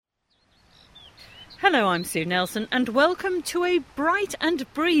Hello, I'm Sue Nelson, and welcome to a bright and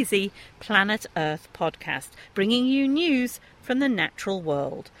breezy Planet Earth podcast, bringing you news from the natural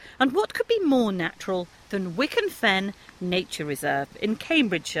world. And what could be more natural than Wicken Fen Nature Reserve in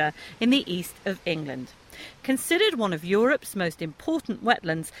Cambridgeshire in the east of England? Considered one of Europe's most important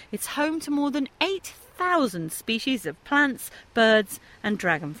wetlands, it's home to more than 8,000 species of plants, birds and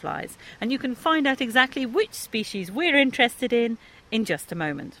dragonflies. And you can find out exactly which species we're interested in just a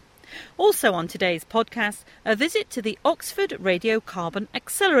moment. Also on today's podcast, a visit to the Oxford Radiocarbon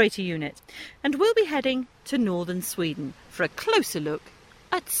Accelerator Unit, and we'll be heading to northern Sweden for a closer look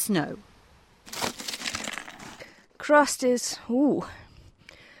at snow. Crust is,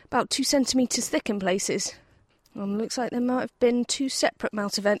 about 2 centimetres thick in places. Looks like there might have been 2 separate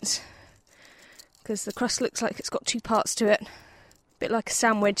melt events, because the crust looks like it's got 2 parts to it, a bit like a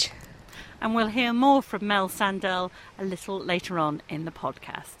sandwich. And we'll hear more from Mel Sandell a little later on in the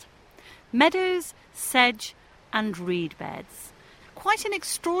podcast. Meadows, sedge and reed beds. Quite an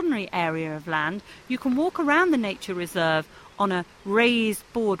extraordinary area of land. You can walk around the nature reserve on a raised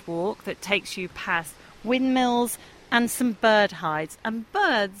boardwalk that takes you past windmills and some bird hides. And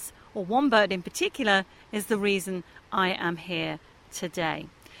birds, or one bird in particular, is the reason I am here today.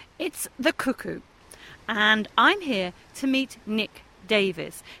 It's the cuckoo. And I'm here to meet Nick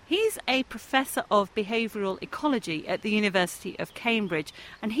Davies. He's a professor of behavioural ecology at the University of Cambridge,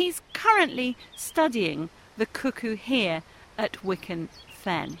 and he's currently studying the cuckoo here at Wicken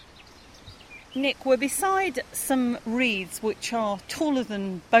Fen. Nick, we're beside some reeds which are taller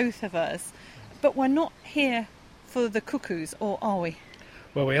than both of us, but we're not here for the cuckoos, or are we?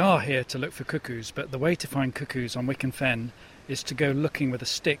 Well, we are here to look for cuckoos, but the way to find cuckoos on Wicken Fen is to go looking with a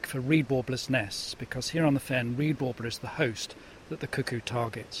stick for reed warblers' nests, because here on the fen, reed warbler is the host that the cuckoo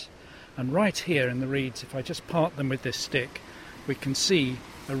targets. And right here in the reeds, if I just part them with this stick, we can see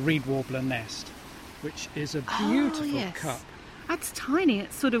a reed warbler nest, which is a beautiful cup. That's tiny.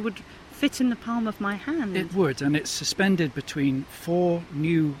 It sort of would fit in the palm of my hand. It would, and it's suspended between 4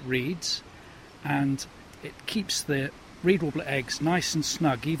 new reeds, and it keeps the reed warbler eggs nice and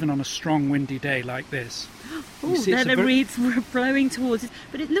snug, even on a strong windy day like this. Oh, there the reeds were blowing towards it,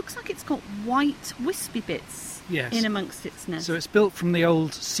 but it looks like it's got white wispy bits. Yes. In amongst its nest. So it's built from the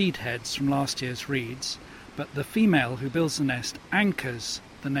old seed heads from last year's reeds, but the female who builds the nest anchors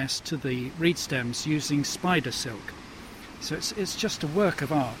the nest to the reed stems using spider silk. So it's just a work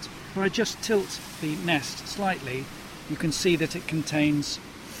of art. If I just tilt the nest slightly, you can see that it contains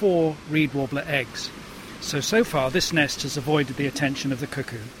 4 reed warbler eggs. So far this nest has avoided the attention of the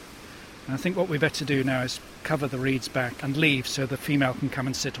cuckoo. And I think what we better do now is cover the reeds back and leave so the female can come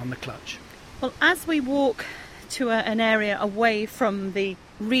and sit on the clutch. Well, as we walk to an area away from the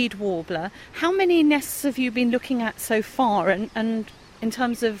reed warbler, how many nests have you been looking at so far, and in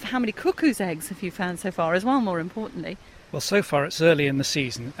terms of how many cuckoo's eggs have you found so far as well, more importantly? Well, so far it's early in the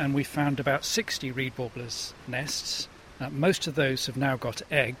season and we've found about 60 reed warblers' nests. Most of those have now got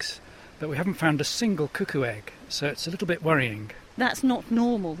eggs, but we haven't found a single cuckoo egg, so it's a little bit worrying. That's not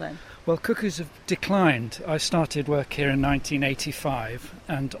normal then? Well, cuckoos have declined. I started work here in 1985,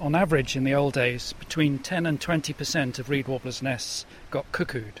 and on average in the old days, between 10 and 20% of reed warblers' nests got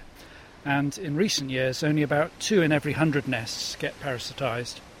cuckooed. And in recent years, only about 2 in every 100 nests get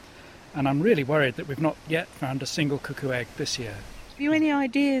parasitised. And I'm really worried that we've not yet found a single cuckoo egg this year. Have you any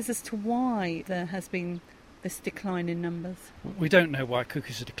ideas as to why there has been this decline in numbers? We don't know why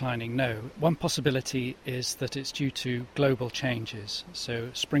cuckoos are declining, no. One possibility is that it's due to global changes. So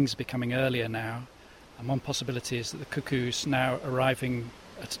springs are becoming earlier now, and one possibility is that the cuckoo's now arriving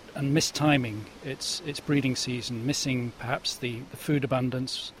and mistiming its breeding season, missing perhaps the food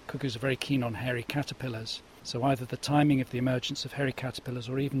abundance. Cuckoos are very keen on hairy caterpillars. So either the timing of the emergence of hairy caterpillars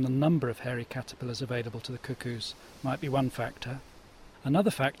or even the number of hairy caterpillars available to the cuckoos might be one factor.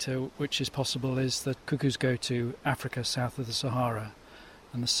 Another factor which is possible is that cuckoos go to Africa south of the Sahara,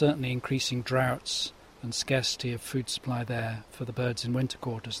 and there's certainly increasing droughts and scarcity of food supply there for the birds in winter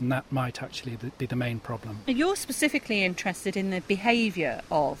quarters, and that might actually be the main problem. You're specifically interested in the behaviour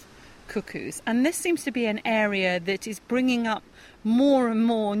of cuckoos, and this seems to be an area that is bringing up more and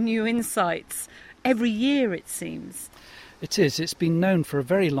more new insights every year, it seems. It is. It's been known for a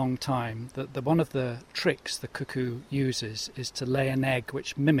very long time that one of the tricks the cuckoo uses is to lay an egg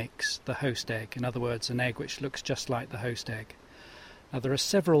which mimics the host egg. In other words, an egg which looks just like the host egg. Now, there are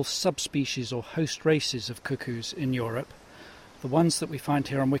several subspecies or host races of cuckoos in Europe. The ones that we find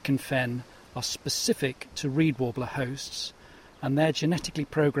here on Wicken Fen are specific to reed warbler hosts, and they're genetically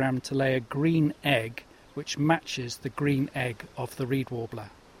programmed to lay a green egg which matches the green egg of the reed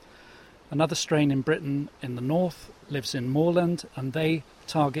warbler. Another strain in Britain in the north lives in moorland, and they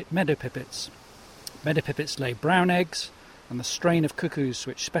target meadow pipits. Medipipits lay brown eggs, and the strain of cuckoos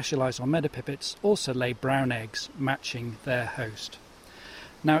which specialise on medipipits also lay brown eggs, matching their host.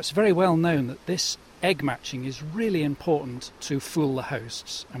 Now, it's very well known that this egg matching is really important to fool the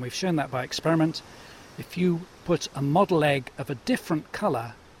hosts, and we've shown that by experiment. If you put a model egg of a different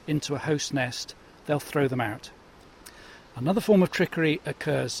colour into a host nest, they'll throw them out. Another form of trickery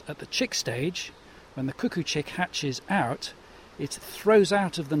occurs at the chick stage. When the cuckoo chick hatches out, it throws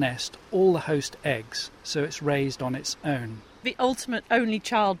out of the nest all the host eggs, so it's raised on its own. The ultimate only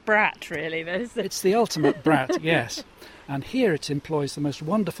child brat, really. It's the ultimate brat, yes. And here it employs the most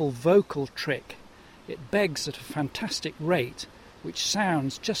wonderful vocal trick. It begs at a fantastic rate, which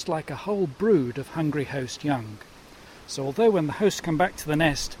sounds just like a whole brood of hungry host young. So although when the hosts come back to the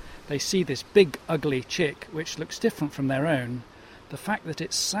nest, they see this big ugly chick which looks different from their own, the fact that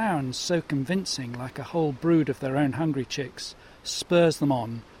it sounds so convincing like a whole brood of their own hungry chicks spurs them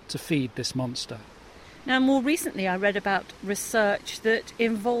on to feed this monster. Now, more recently I read about research that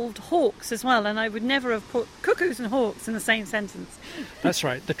involved hawks as well, and I would never have put cuckoos and hawks in the same sentence. That's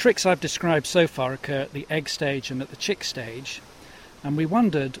right. The tricks I've described so far occur at the egg stage and at the chick stage, and we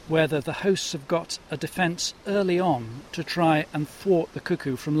wondered whether the hosts have got a defence early on to try and thwart the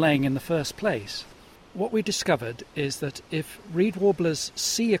cuckoo from laying in the first place. What we discovered is that if reed warblers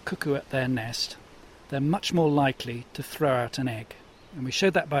see a cuckoo at their nest, they're much more likely to throw out an egg. And we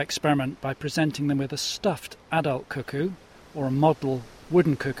showed that by experiment by presenting them with a stuffed adult cuckoo or a model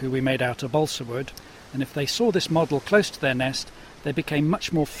wooden cuckoo we made out of balsa wood. And if they saw this model close to their nest, they became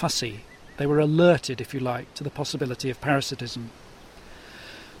much more fussy. They were alerted, if you like, to the possibility of parasitism.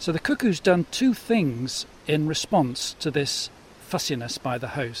 So the cuckoo's done two things in response to this fussiness by the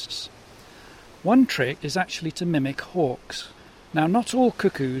hosts. One trick is actually to mimic hawks. Now, not all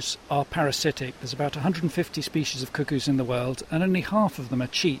cuckoos are parasitic. There's about 150 species of cuckoos in the world, and only half of them are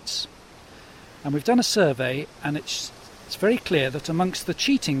cheats. And we've done a survey, and it's very clear that amongst the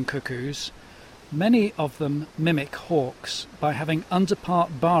cheating cuckoos, many of them mimic hawks by having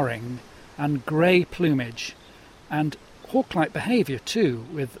underpart barring and grey plumage, and hawk-like behaviour too,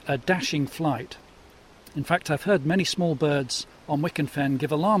 with a dashing flight. In fact, I've heard many small birds on Wicken Fen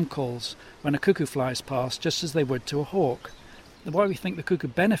give alarm calls when a cuckoo flies past, just as they would to a hawk. Why we think the cuckoo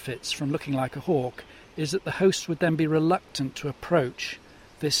benefits from looking like a hawk is that the host would then be reluctant to approach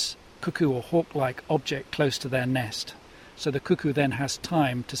this cuckoo or hawk-like object close to their nest. So the cuckoo then has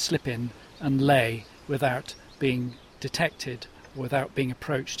time to slip in and lay without being detected or without being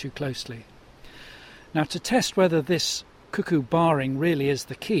approached too closely. Now, to test whether this cuckoo barring really is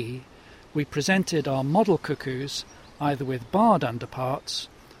the key, we presented our model cuckoos either with barred underparts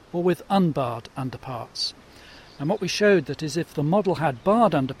or with unbarred underparts. And what we showed that is if the model had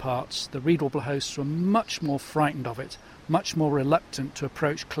barred underparts, the reed warbler hosts were much more frightened of it, much more reluctant to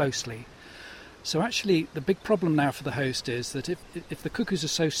approach closely. So actually the big problem now for the host is that if the cuckoos are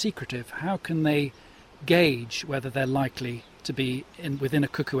so secretive, how can they gauge whether they're likely to be within a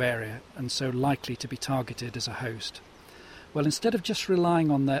cuckoo area and so likely to be targeted as a host? Well, instead of just relying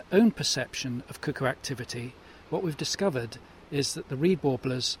on their own perception of cuckoo activity, what we've discovered is that the reed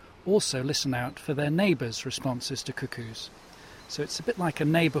warblers also listen out for their neighbours' responses to cuckoos. So it's a bit like a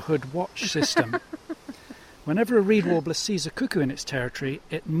neighbourhood watch system. Whenever a reed warbler sees a cuckoo in its territory,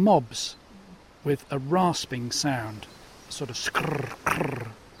 it mobs with a rasping sound, a sort of skrrr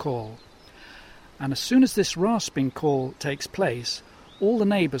call. And as soon as this rasping call takes place, all the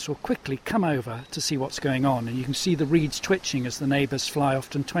neighbours will quickly come over to see what's going on, and you can see the reeds twitching as the neighbours fly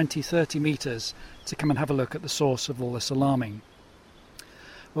often 20-30 metres to come and have a look at the source of all this alarming.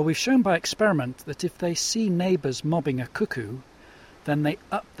 Well, we've shown by experiment that if they see neighbours mobbing a cuckoo, then they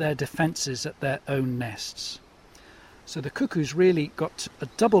up their defences at their own nests. So the cuckoo's really got a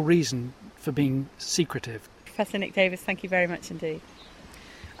double reason for being secretive. Professor Nick Davis, thank you very much indeed.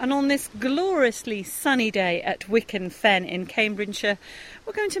 And on this gloriously sunny day at Wicken Fen in Cambridgeshire,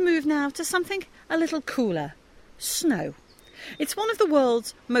 we're going to move now to something a little cooler: snow. It's one of the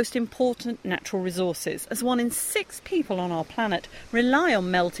world's most important natural resources, as 1 in 6 people on our planet rely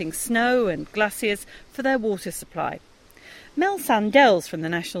on melting snow and glaciers for their water supply. Mel Sandels from the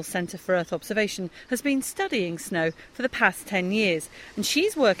National Centre for Earth Observation has been studying snow for the past 10 years, and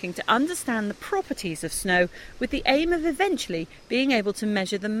she's working to understand the properties of snow with the aim of eventually being able to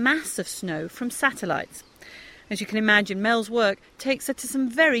measure the mass of snow from satellites. As you can imagine, Mel's work takes her to some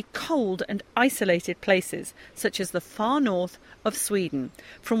very cold and isolated places, such as the far north of Sweden,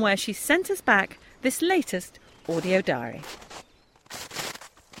 from where she sent us back this latest audio diary.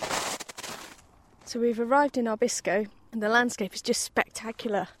 So we've arrived in Abisko, and the landscape is just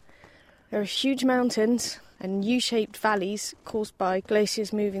spectacular. There are huge mountains and U-shaped valleys caused by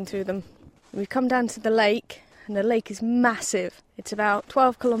glaciers moving through them. We've come down to the lake, and the lake is massive. It's about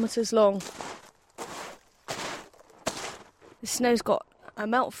 12 kilometres long. The snow's got a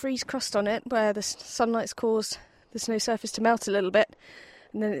melt freeze crust on it where the sunlight's caused the snow surface to melt a little bit,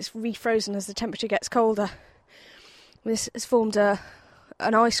 and then it's refrozen as the temperature gets colder. This has formed an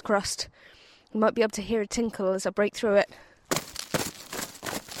ice crust. You might be able to hear a tinkle as I break through it.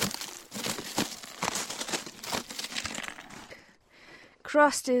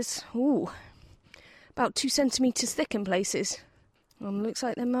 Crust is about 2 centimetres thick in places. Looks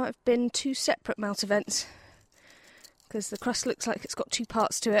like there might have been 2 separate melt events, because the crust looks like it's got 2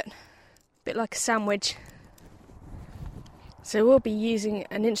 parts to it, a bit like a sandwich. So we'll be using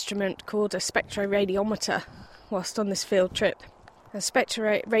an instrument called a spectroradiometer whilst on this field trip. A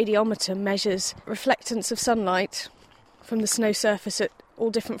spectroradiometer measures reflectance of sunlight from the snow surface at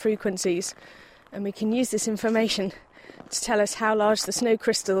all different frequencies, and we can use this information to tell us how large the snow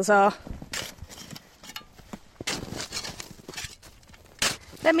crystals are.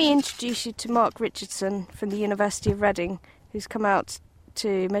 Let me introduce you to Mark Richardson from the University of Reading, who's come out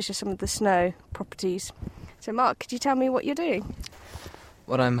to measure some of the snow properties. So Mark, could you tell me what you're doing?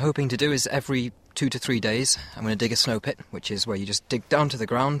 What I'm hoping to do is every 2 to 3 days I'm going to dig a snow pit, which is where you just dig down to the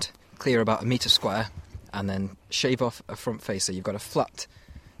ground, clear about 1 metre square, and then shave off a front face so you've got a flat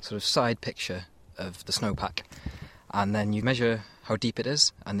sort of side picture of the snowpack. And then you measure how deep it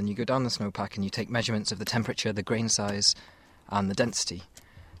is, and then you go down the snowpack and you take measurements of the temperature, the grain size and the density.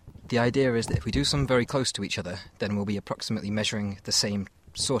 The idea is that if we do some very close to each other, then we'll be approximately measuring the same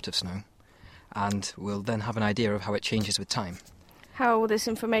sort of snow, and we'll then have an idea of how it changes with time. How will this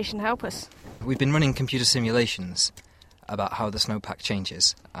information help us? We've been running computer simulations about how the snowpack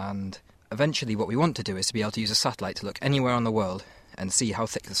changes, and eventually what we want to do is to be able to use a satellite to look anywhere on the world and see how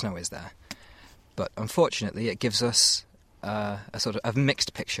thick the snow is there. But unfortunately it gives us a sort of a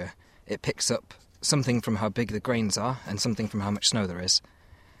mixed picture. It picks up something from how big the grains are and something from how much snow there is.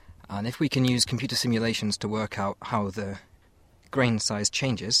 And if we can use computer simulations to work out how the grain size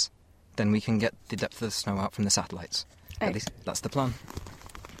changes, then we can get the depth of the snow out from the satellites. At least that's the plan.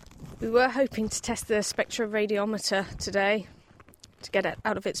 We were hoping to test the spectroradiometer today to get it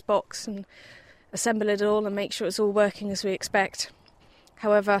out of its box and assemble it all and make sure it's all working as we expect.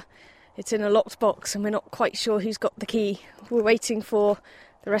 However, it's in a locked box and we're not quite sure who's got the key. We're waiting for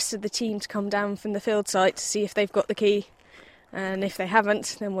the rest of the team to come down from the field site to see if they've got the key, and if they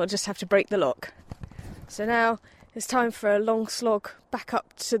haven't, then we'll just have to break the lock. So now it's time for a long slog back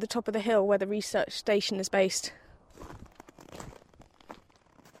up to the top of the hill where the research station is based.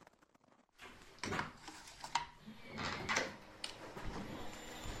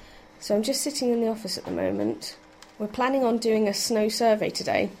 So I'm just sitting in the office at the moment. We're planning on doing a snow survey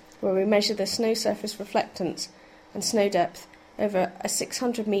today, where we measure the snow surface reflectance and snow depth over a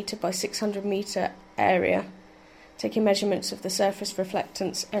 600 metre by 600 metre area, taking measurements of the surface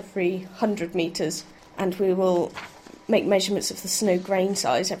reflectance every 100 metres, and we will make measurements of the snow grain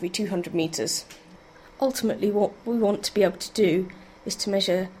size every 200 metres. Ultimately, what we want to be able to do is to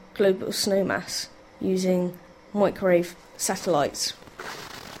measure global snow mass using microwave satellites.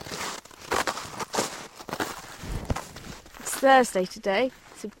 It's Thursday today.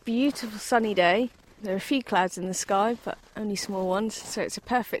 It's a beautiful sunny day. There are a few clouds in the sky, but only small ones, so it's a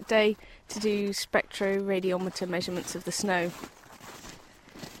perfect day to do spectroradiometer measurements of the snow.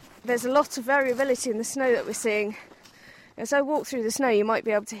 There's a lot of variability in the snow that we're seeing. As I walk through the snow, you might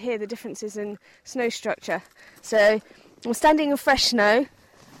be able to hear the differences in snow structure. So I'm standing in fresh snow,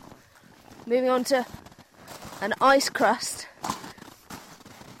 moving on to an ice crust.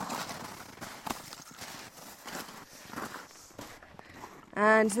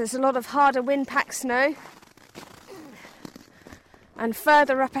 And there's a lot of harder wind-packed snow. And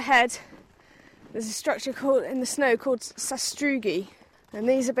further up ahead, there's a structure in the snow called sastrugi. And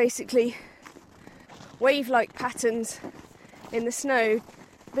these are basically wave-like patterns in the snow,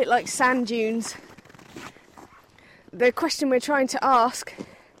 a bit like sand dunes. The question we're trying to ask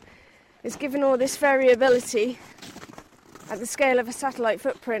is, given all this variability at the scale of a satellite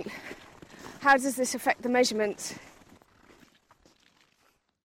footprint, how does this affect the measurements?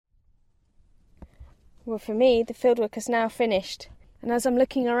 Well, for me, the fieldwork is now finished, and as I'm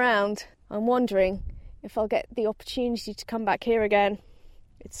looking around, I'm wondering if I'll get the opportunity to come back here again.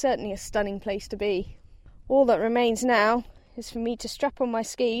 It's certainly a stunning place to be. All that remains now is for me to strap on my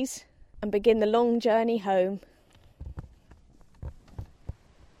skis and begin the long journey home.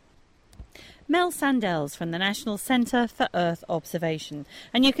 Mel Sandells from the National Centre for Earth Observation.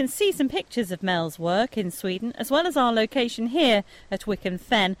 And you can see some pictures of Mel's work in Sweden, as well as our location here at Wicken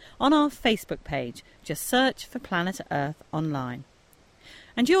Fen, on our Facebook page. Just search for Planet Earth online.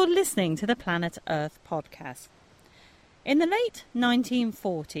 and you're listening to the Planet Earth podcast. In the late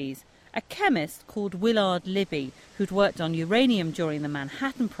 1940s, a chemist called Willard Libby, who'd worked on uranium during the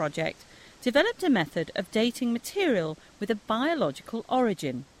Manhattan Project, developed a method of dating material with a biological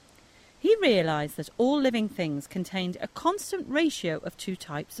origin. He realised that all living things contained a constant ratio of two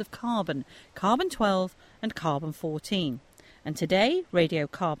types of carbon, carbon-12 and carbon-14. And today,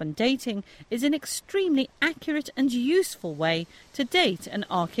 radiocarbon dating is an extremely accurate and useful way to date an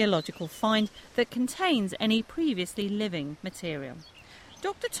archaeological find that contains any previously living material.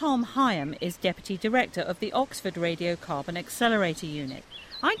 Dr. Tom Hyam is Deputy Director of the Oxford Radiocarbon Accelerator Unit.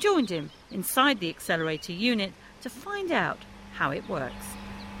 I joined him inside the accelerator unit to find out how it works.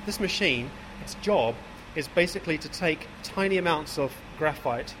 This machine, its job is basically to take tiny amounts of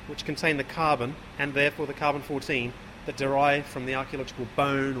graphite, which contain the carbon and therefore the carbon-14 that derive from the archaeological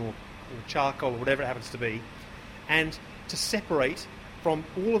bone or charcoal or whatever it happens to be, and to separate from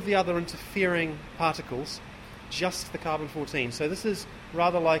all of the other interfering particles just the carbon-14. So this is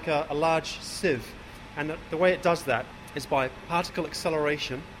rather like a large sieve, and the way it does that is by particle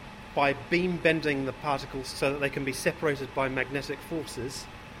acceleration, by beam bending the particles so that they can be separated by magnetic forces.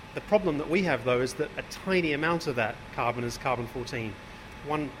 The problem that we have, though, is that a tiny amount of that carbon is carbon-14.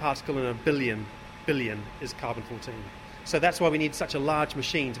 One particle in a billion is carbon-14. So that's why we need such a large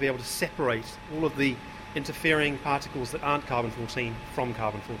machine to be able to separate all of the interfering particles that aren't carbon-14 from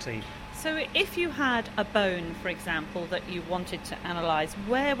carbon-14. So if you had a bone, for example, that you wanted to analyse,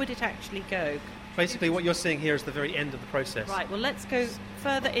 where would it actually go? Basically what you're seeing here is the very end of the process. Right, well let's go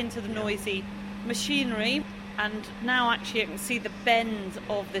further into the noisy machinery, and now actually you can see the bend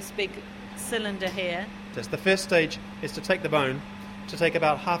of this big cylinder here. The first stage is to take the bone, to take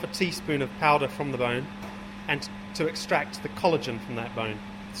about half a teaspoon of powder from the bone, and to extract the collagen from that bone.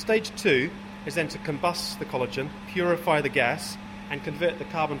 Stage 2 is then to combust the collagen, purify the gas, and convert the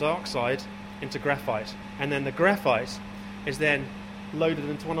carbon dioxide into graphite. And then the graphite is then loaded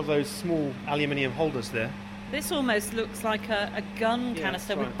into one of those small aluminium holders there. This almost looks like a gun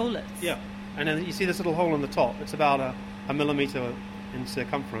canister with bullets. Yeah, and then you see this little hole in the top. It's about a millimetre in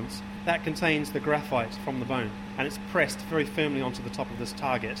circumference. That contains the graphite from the bone, and it's pressed very firmly onto the top of this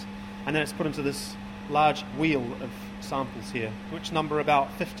target. And then it's put into this large wheel of samples here, which number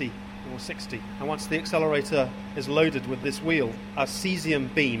about 50 or 60. And once the accelerator is loaded with this wheel, a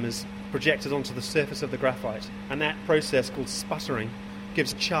cesium beam is projected onto the surface of the graphite, and that process, called sputtering,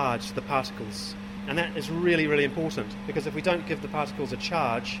 gives charge to the particles. And that is really, really important, because if we don't give the particles a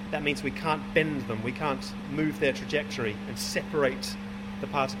charge, that means we can't bend them, we can't move their trajectory and separate the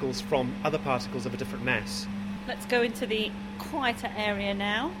particles from other particles of a different mass. Let's go into the quieter area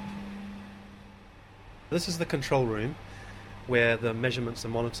now. This is the control room, where the measurements are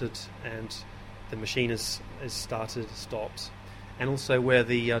monitored and the machine is started, stopped, and also where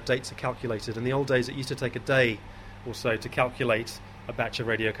the dates are calculated. In the old days it used to take a day or so to calculate a batch of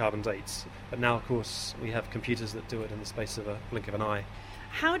radiocarbon dates, but now of course we have computers that do it in the space of a blink of an eye.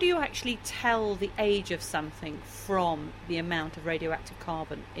 How do you actually tell the age of something from the amount of radioactive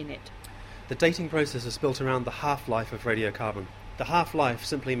carbon in it? The dating process is built around the half-life of radiocarbon. The half-life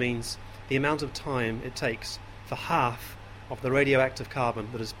simply means the amount of time it takes for half of the radioactive carbon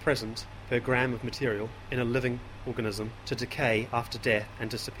that is present per gram of material in a living organism to decay after death and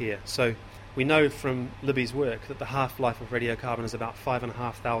disappear. So we know from Libby's work that the half-life of radiocarbon is about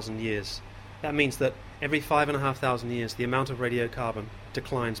 5,500 years. That means that every 5,500 years the amount of radiocarbon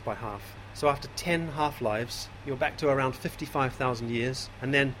declines by half. So after 10 half-lives you're back to around 55,000 years,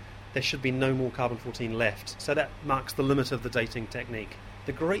 and then there should be no more carbon-14 left. So that marks the limit of the dating technique.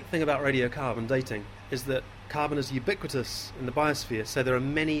 The great thing about radiocarbon dating is that carbon is ubiquitous in the biosphere, so there are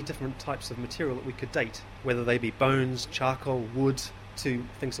many different types of material that we could date, whether they be bones, charcoal, wood, to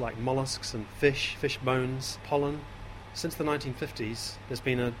things like mollusks and fish bones, pollen. Since the 1950s, there's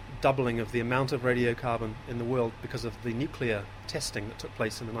been a doubling of the amount of radiocarbon in the world because of the nuclear testing that took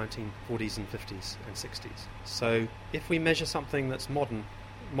place in the 1940s and 50s and 60s. So if we measure something that's modern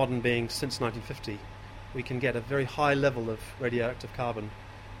being since 1950, we can get a very high level of radioactive carbon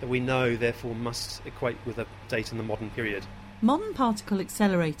that we know therefore must equate with a date in the modern period. Modern particle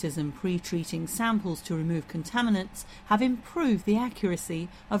accelerators and pre-treating samples to remove contaminants have improved the accuracy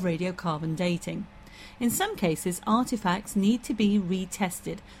of radiocarbon dating. In some cases, artefacts need to be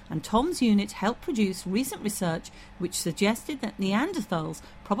retested, and Tom's unit helped produce recent research which suggested that Neanderthals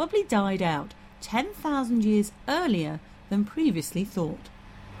probably died out 10,000 years earlier than previously thought.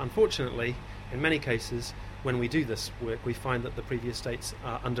 Unfortunately, in many cases, when we do this work, we find that the previous dates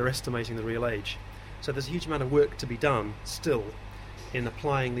are underestimating the real age. So there's a huge amount of work to be done still in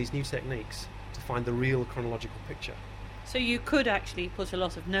applying these new techniques to find the real chronological picture. So you could actually put a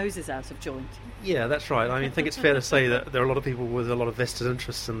lot of noses out of joint. Yeah, that's right. I think it's fair to say that there are a lot of people with a lot of vested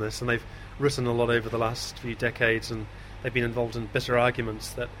interests in this, and they've written a lot over the last few decades, and they've been involved in bitter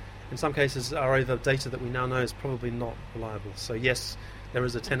arguments that in some cases are over data that we now know is probably not reliable. So yes, there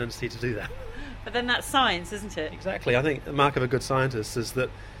is a tendency to do that. But then that's science, isn't it? Exactly. I think the mark of a good scientist is that,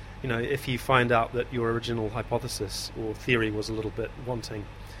 if you find out that your original hypothesis or theory was a little bit wanting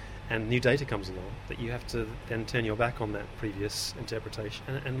and new data comes along, that you have to then turn your back on that previous interpretation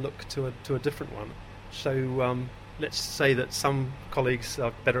and look to a different one. So let's say that some colleagues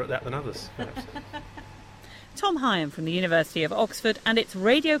are better at that than others, perhaps. Tom Hyam from the University of Oxford and its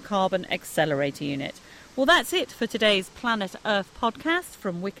Radiocarbon Accelerator Unit. Well, that's it for today's Planet Earth podcast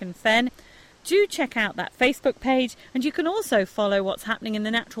from Wycombe Fen. Do check out that Facebook page, and you can also follow what's happening in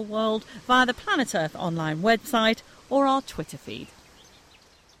the natural world via the Planet Earth online website or our Twitter feed.